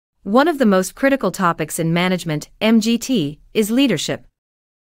One of the most critical topics in management, MGT, is leadership.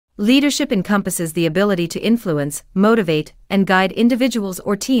 Leadership encompasses the ability to influence, motivate, and guide individuals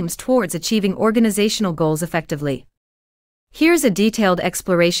or teams towards achieving organizational goals effectively. Here's a detailed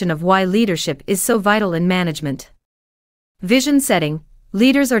exploration of why leadership is so vital in management. Vision setting.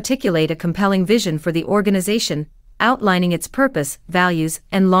 Leaders articulate a compelling vision for the organization, outlining its purpose, values,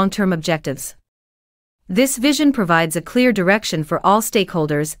 and long-term objectives. This vision provides a clear direction for all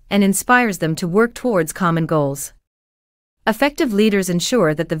stakeholders and inspires them to work towards common goals. Effective leaders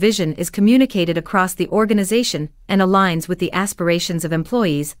ensure that the vision is communicated across the organization and aligns with the aspirations of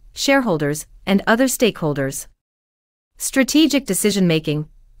employees, shareholders, and other stakeholders. Strategic decision-making.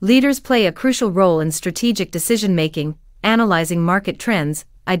 Leaders play a crucial role in strategic decision-making, analyzing market trends,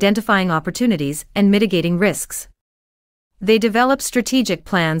 identifying opportunities, and mitigating risks. They develop strategic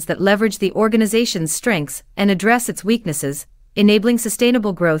plans that leverage the organization's strengths and address its weaknesses, enabling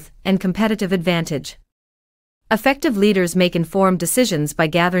sustainable growth and competitive advantage. Effective leaders make informed decisions by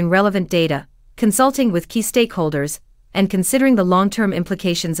gathering relevant data, consulting with key stakeholders, and considering the long-term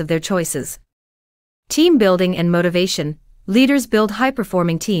implications of their choices. Team building and motivation. Leaders build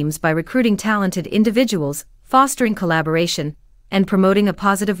high-performing teams by recruiting talented individuals, fostering collaboration, and promoting a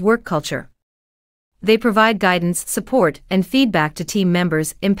positive work culture. They provide guidance, support, and feedback to team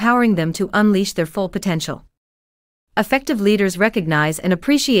members, empowering them to unleash their full potential. Effective leaders recognize and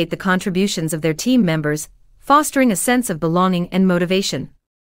appreciate the contributions of their team members, fostering a sense of belonging and motivation.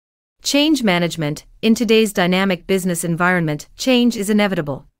 Change management. In today's dynamic business environment, change is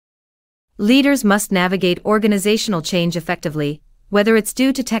inevitable. Leaders must navigate organizational change effectively, whether it's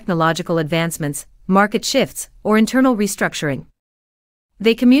due to technological advancements, market shifts, or internal restructuring.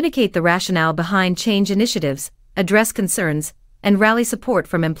 They communicate the rationale behind change initiatives, address concerns, and rally support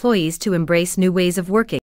from employees to embrace new ways of working.